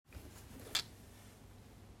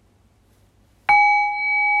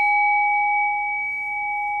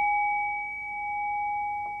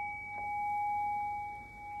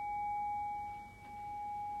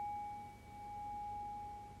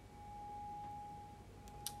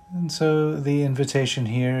And so the invitation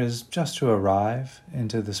here is just to arrive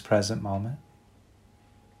into this present moment.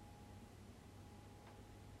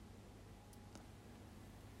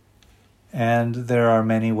 And there are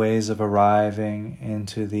many ways of arriving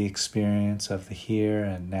into the experience of the here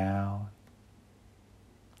and now.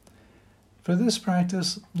 For this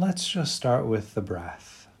practice, let's just start with the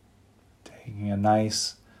breath. Taking a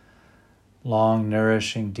nice, long,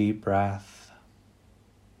 nourishing, deep breath.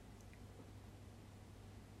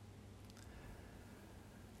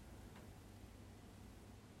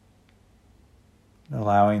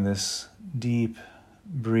 Allowing this deep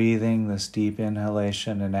breathing, this deep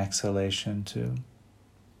inhalation and exhalation to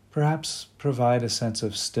perhaps provide a sense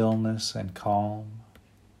of stillness and calm.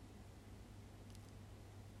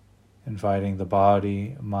 Inviting the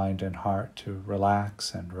body, mind, and heart to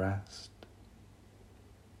relax and rest.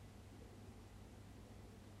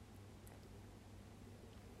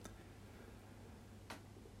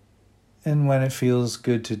 And when it feels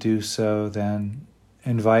good to do so, then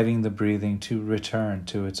inviting the breathing to return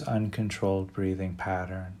to its uncontrolled breathing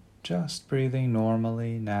pattern, just breathing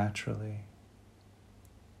normally, naturally.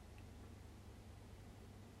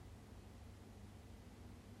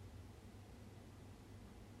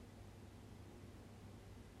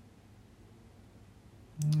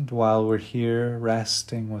 And while we're here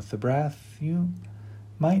resting with the breath, you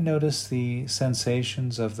might notice the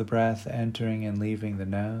sensations of the breath entering and leaving the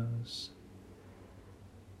nose.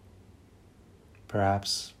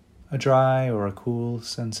 Perhaps a dry or a cool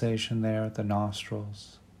sensation there at the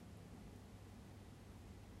nostrils.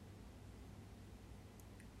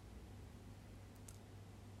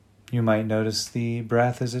 You might notice the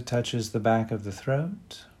breath as it touches the back of the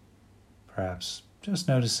throat, perhaps just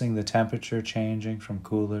noticing the temperature changing from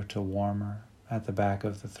cooler to warmer at the back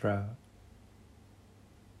of the throat.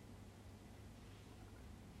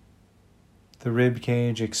 The rib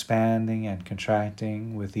cage expanding and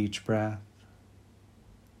contracting with each breath.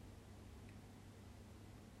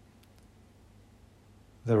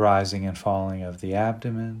 The rising and falling of the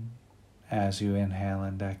abdomen as you inhale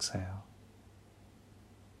and exhale.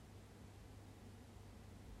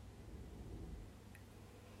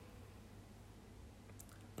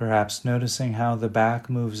 Perhaps noticing how the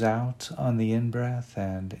back moves out on the in-breath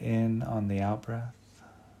and in on the out-breath.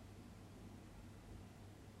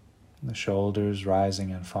 The shoulders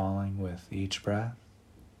rising and falling with each breath.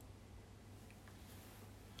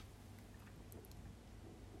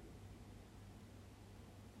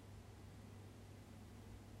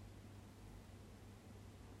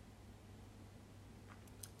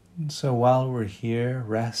 And so while we're here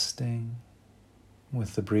resting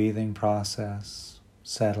with the breathing process,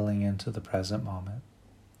 settling into the present moment,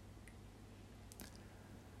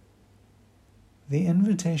 the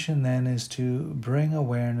invitation then is to bring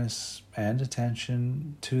awareness and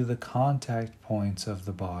attention to the contact points of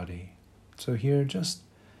the body. So here, just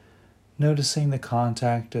noticing the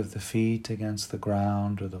contact of the feet against the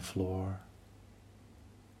ground or the floor.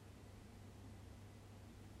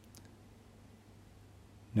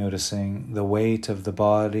 Noticing the weight of the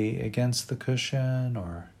body against the cushion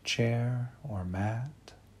or chair or mat.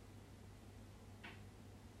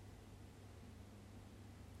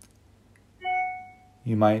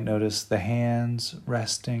 You might notice the hands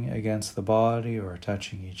resting against the body or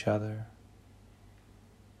touching each other.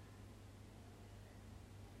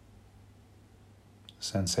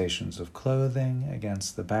 Sensations of clothing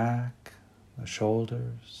against the back, the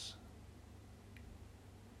shoulders.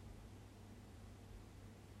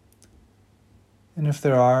 And if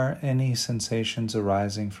there are any sensations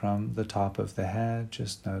arising from the top of the head,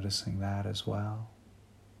 just noticing that as well.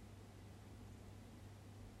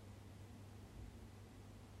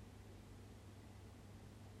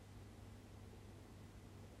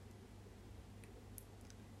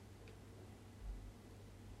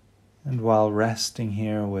 And while resting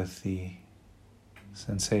here with the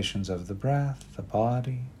sensations of the breath, the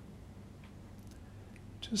body,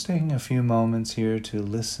 just taking a few moments here to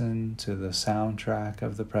listen to the soundtrack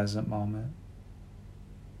of the present moment.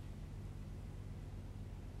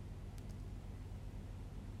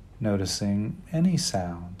 Noticing any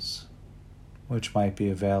sounds which might be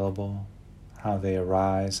available, how they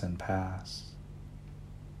arise and pass.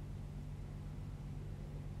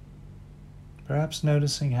 Perhaps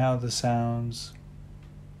noticing how the sounds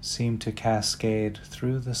seem to cascade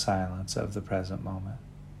through the silence of the present moment.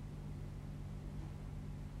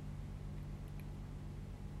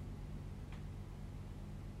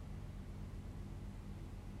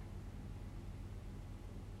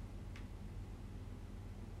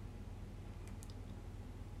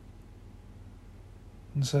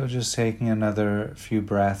 And so just taking another few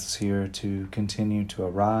breaths here to continue to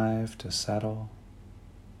arrive, to settle,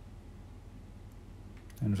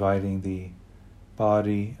 inviting the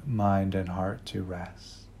body, mind, and heart to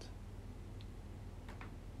rest.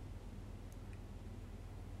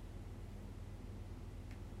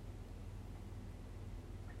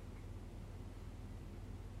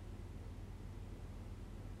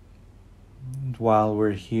 And while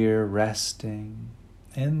we're here resting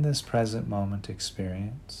in this present moment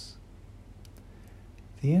experience,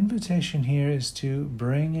 the invitation here is to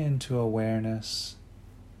bring into awareness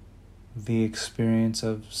the experience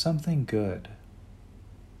of something good,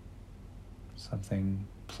 something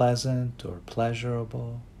pleasant or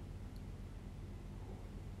pleasurable.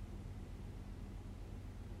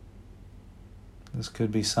 This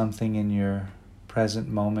could be something in your present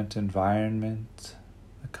moment environment,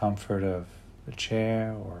 the comfort of the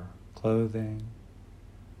chair or clothing,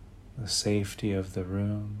 the safety of the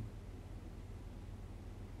room.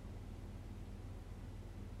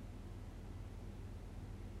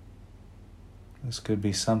 This could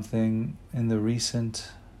be something in the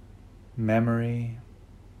recent memory,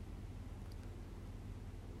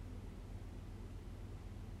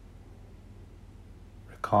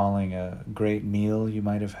 recalling a great meal you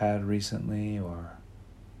might have had recently, or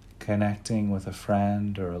connecting with a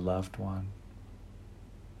friend or a loved one.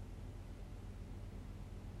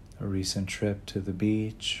 A recent trip to the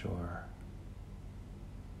beach, or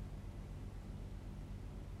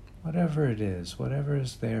whatever it is, whatever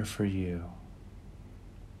is there for you.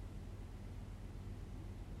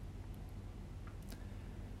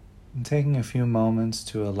 And taking a few moments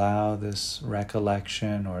to allow this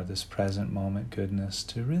recollection or this present moment goodness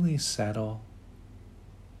to really settle.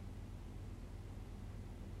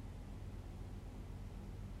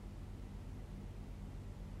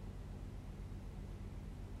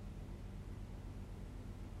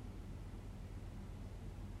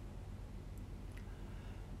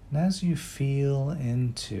 And as you feel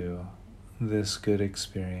into this good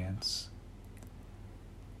experience,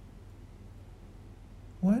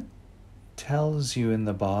 what tells you in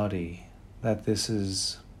the body that this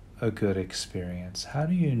is a good experience? How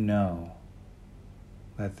do you know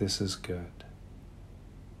that this is good?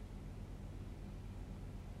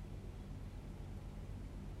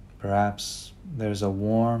 Perhaps there's a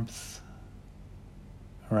warmth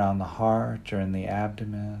around the heart or in the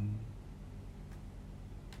abdomen,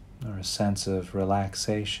 or a sense of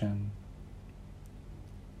relaxation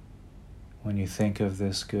when you think of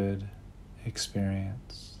this good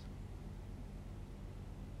experience.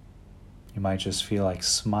 You might just feel like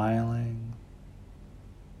smiling.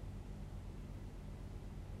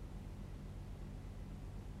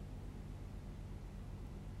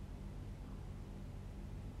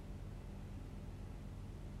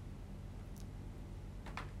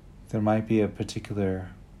 There might be a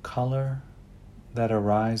particular color that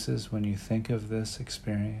arises when you think of this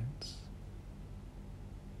experience.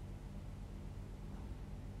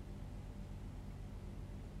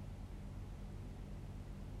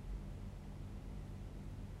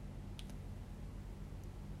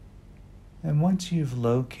 And once you've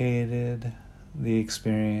located the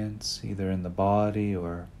experience, either in the body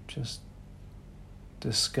or just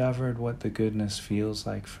discovered what the goodness feels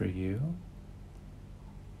like for you,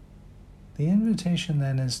 the invitation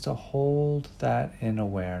then is to hold that in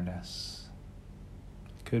awareness.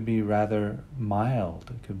 It could be rather mild.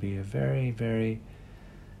 It could be a very, very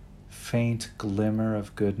faint glimmer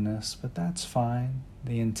of goodness, but that's fine.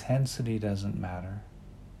 The intensity doesn't matter.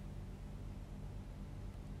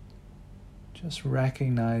 Just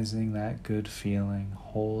recognizing that good feeling,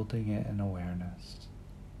 holding it in awareness.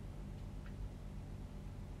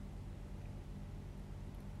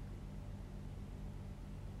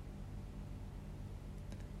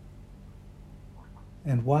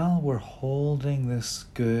 And while we're holding this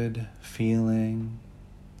good feeling,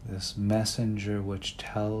 this messenger which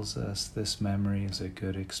tells us this memory is a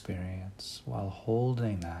good experience, while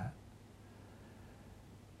holding that,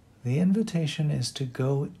 the invitation is to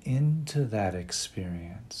go into that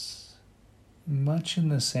experience, much in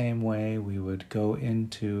the same way we would go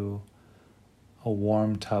into a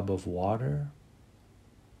warm tub of water,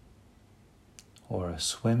 or a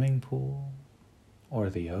swimming pool, or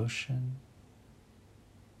the ocean.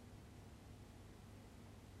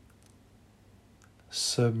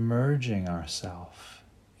 Submerging ourselves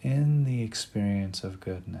in the experience of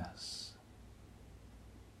goodness,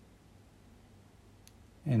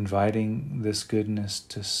 inviting this goodness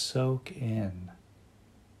to soak in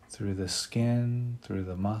through the skin, through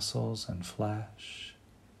the muscles and flesh,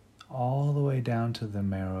 all the way down to the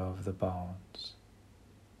marrow of the bones.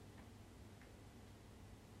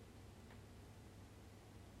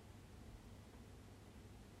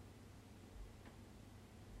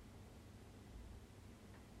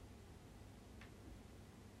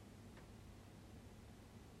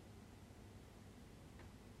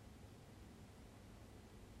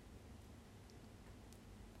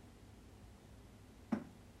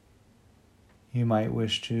 You might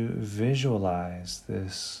wish to visualize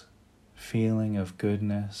this feeling of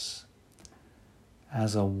goodness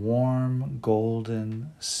as a warm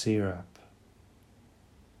golden syrup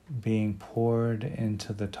being poured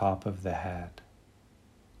into the top of the head.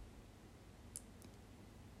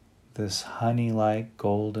 This honey-like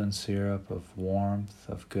golden syrup of warmth,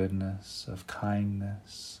 of goodness, of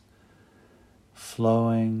kindness,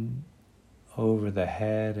 flowing over the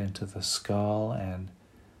head into the skull and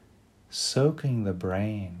soaking the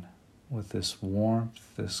brain with this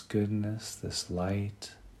warmth, this goodness, this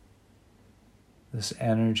light, this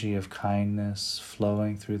energy of kindness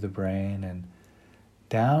flowing through the brain and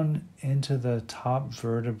down into the top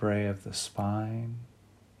vertebrae of the spine.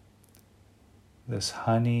 This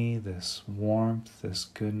honey, this warmth, this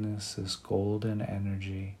goodness, this golden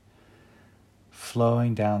energy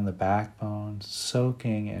flowing down the backbone,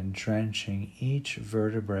 soaking and drenching each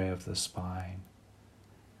vertebrae of the spine,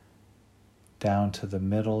 down to the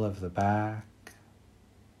middle of the back,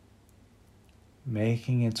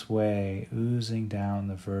 making its way, oozing down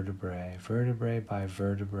the vertebrae, vertebrae by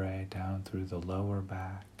vertebrae, down through the lower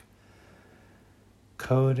back,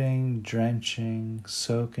 coating, drenching,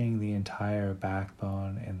 soaking the entire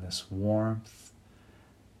backbone in this warmth,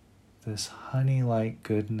 this honey-like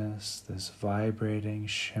goodness, this vibrating,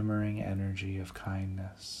 shimmering energy of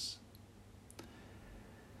kindness.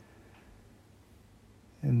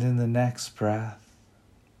 And in the next breath,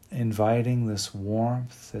 inviting this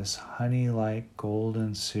warmth, this honey-like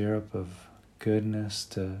golden syrup of goodness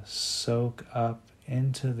to soak up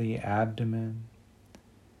into the abdomen,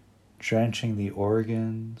 drenching the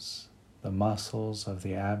organs, the muscles of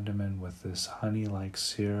the abdomen with this honey-like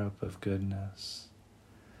syrup of goodness,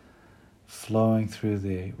 flowing through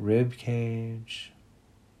the rib cage,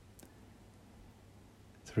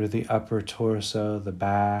 through the upper torso, the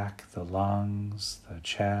back, the lungs, the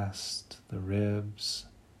chest, the ribs,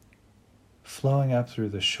 flowing up through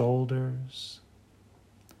the shoulders.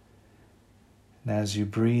 And as you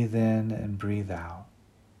breathe in and breathe out,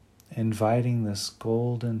 inviting this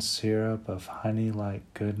golden syrup of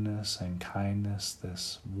honey-like goodness and kindness,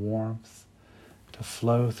 this warmth, to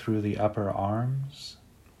flow through the upper arms,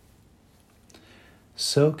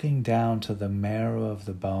 soaking down to the marrow of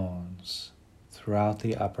the bones throughout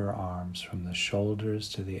the upper arms, from the shoulders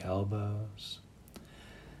to the elbows,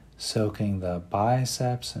 soaking the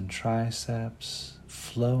biceps and triceps,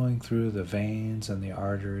 flowing through the veins and the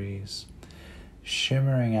arteries,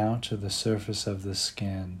 shimmering out to the surface of the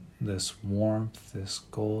skin, this warmth, this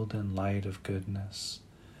golden light of goodness,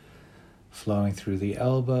 flowing through the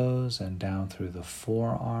elbows and down through the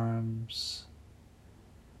forearms,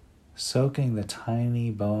 soaking the tiny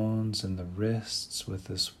bones and the wrists with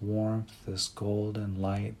this warmth, this golden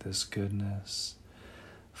light, this goodness,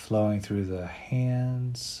 flowing through the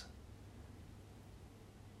hands,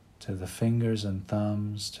 to the fingers and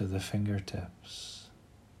thumbs, to the fingertips.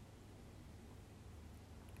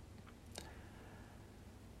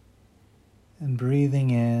 And breathing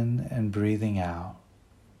in and breathing out,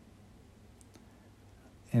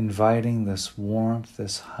 inviting this warmth,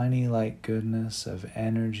 this honey-like goodness of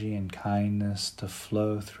energy and kindness to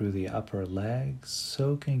flow through the upper legs,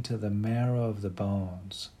 soaking to the marrow of the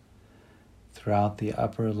bones, throughout the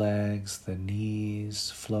upper legs, the knees,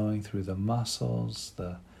 flowing through the muscles,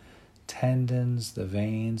 the tendons, the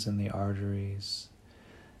veins, and the arteries,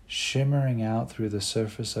 shimmering out through the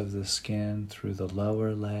surface of the skin, through the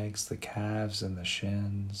lower legs, the calves, and the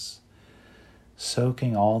shins,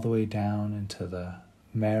 soaking all the way down into the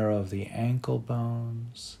marrow of the ankle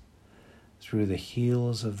bones, through the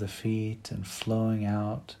heels of the feet, and flowing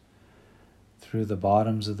out through the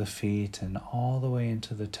bottoms of the feet and all the way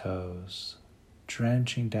into the toes,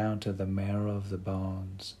 drenching down to the marrow of the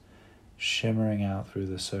bones, shimmering out through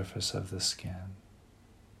the surface of the skin.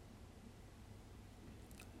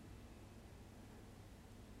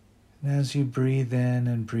 And as you breathe in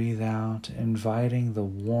and breathe out, inviting the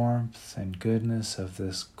warmth and goodness of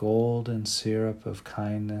this golden syrup of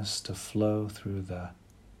kindness to flow through the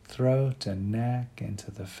throat and neck into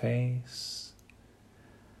the face,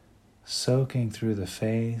 soaking through the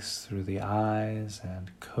face, through the eyes, and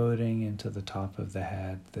coating into the top of the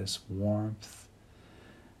head, this warmth,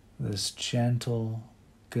 this gentle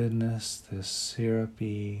goodness, this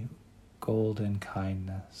syrupy golden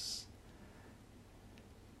kindness,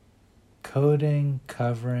 coating,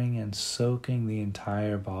 covering, and soaking the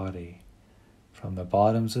entire body, from the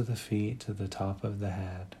bottoms of the feet to the top of the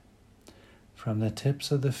head, from the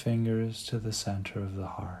tips of the fingers to the center of the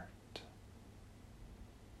heart.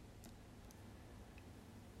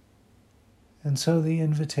 And so the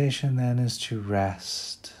invitation then is to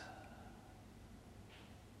rest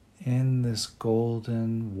in this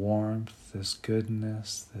golden warmth, this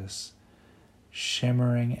goodness, this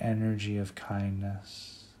shimmering energy of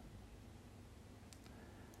kindness.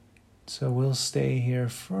 So we'll stay here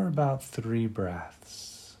for about 3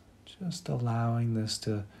 breaths, just allowing this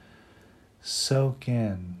to soak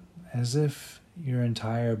in as if your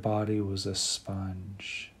entire body was a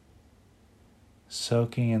sponge,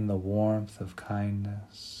 soaking in the warmth of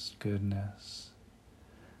kindness, goodness,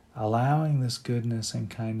 allowing this goodness and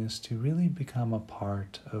kindness to really become a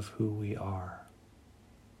part of who we are.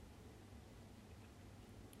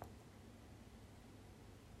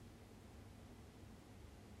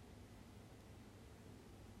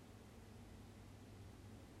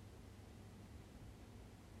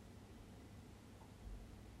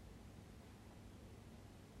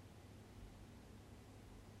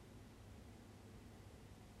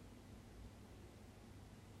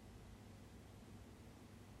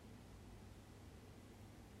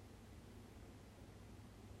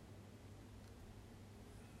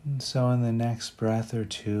 And so in the next breath or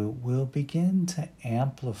two, we'll begin to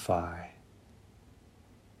amplify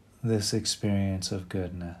this experience of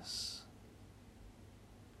goodness.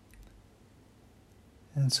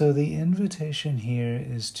 And so the invitation here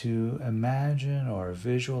is to imagine or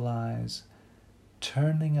visualize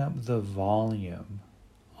turning up the volume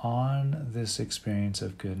on this experience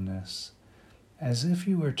of goodness as if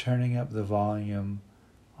you were turning up the volume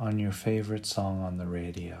on your favorite song on the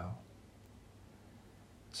radio.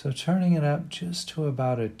 So turning it up just to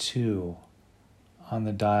about a 2 on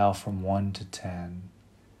the dial from 1 to 10.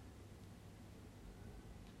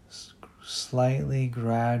 Slightly,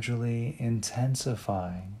 gradually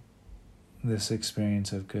intensifying this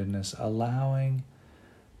experience of goodness, allowing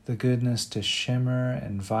the goodness to shimmer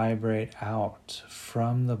and vibrate out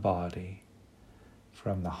from the body,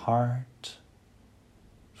 from the heart,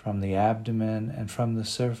 from the abdomen, and from the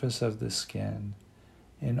surface of the skin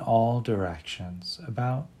in all directions,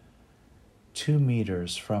 about 2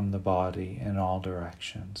 meters from the body in all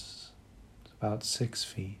directions. It's about 6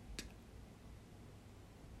 feet.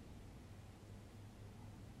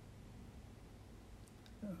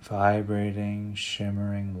 Vibrating,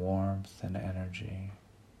 shimmering warmth and energy.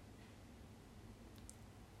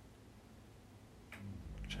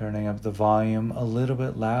 Turning up the volume a little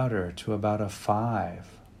bit louder to about a 5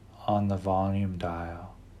 on the volume dial.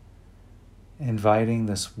 Inviting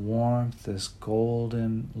this warmth, this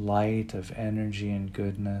golden light of energy and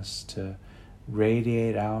goodness to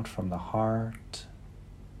radiate out from the heart,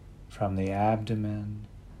 from the abdomen,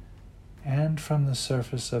 and from the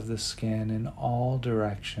surface of the skin in all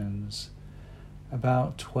directions,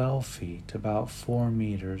 about 12 feet, about 4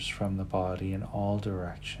 meters from the body in all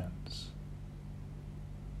directions.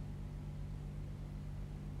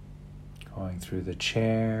 Going through the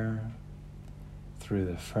chair, through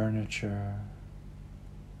the furniture.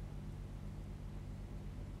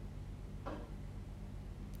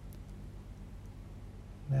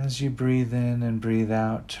 As you breathe in and breathe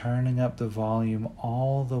out, turning up the volume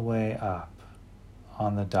all the way up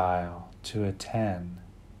on the dial to a 10,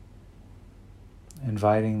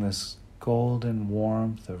 inviting this golden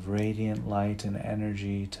warmth of radiant light and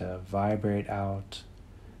energy to vibrate out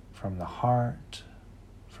from the heart,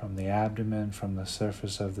 from the abdomen, from the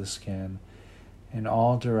surface of the skin, in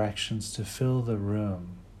all directions to fill the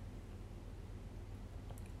room,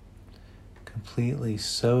 completely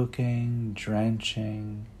soaking,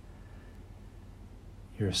 drenching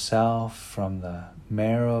yourself from the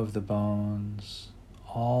marrow of the bones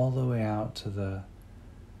all the way out to the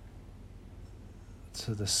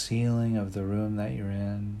ceiling of the room that you're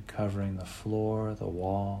in, covering the floor, the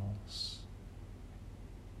walls,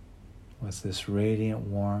 with this radiant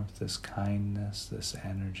warmth, this kindness, this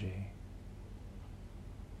energy.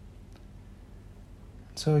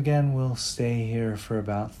 So again, we'll stay here for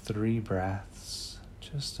about 3 breaths,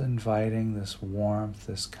 just inviting this warmth,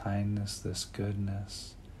 this kindness, this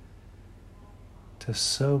goodness to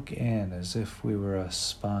soak in as if we were a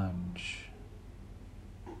sponge,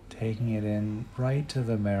 taking it in right to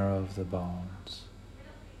the marrow of the bones.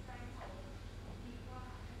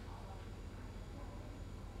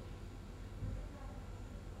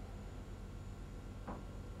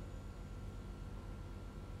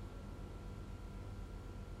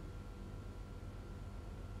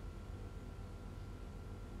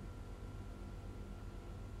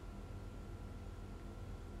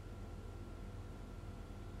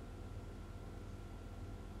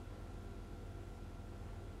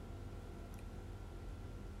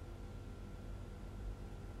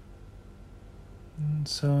 And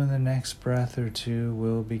so in the next breath or two,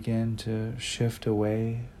 we'll begin to shift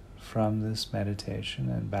away from this meditation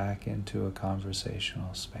and back into a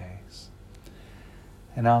conversational space.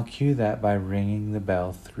 And I'll cue that by ringing the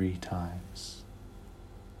bell 3 times.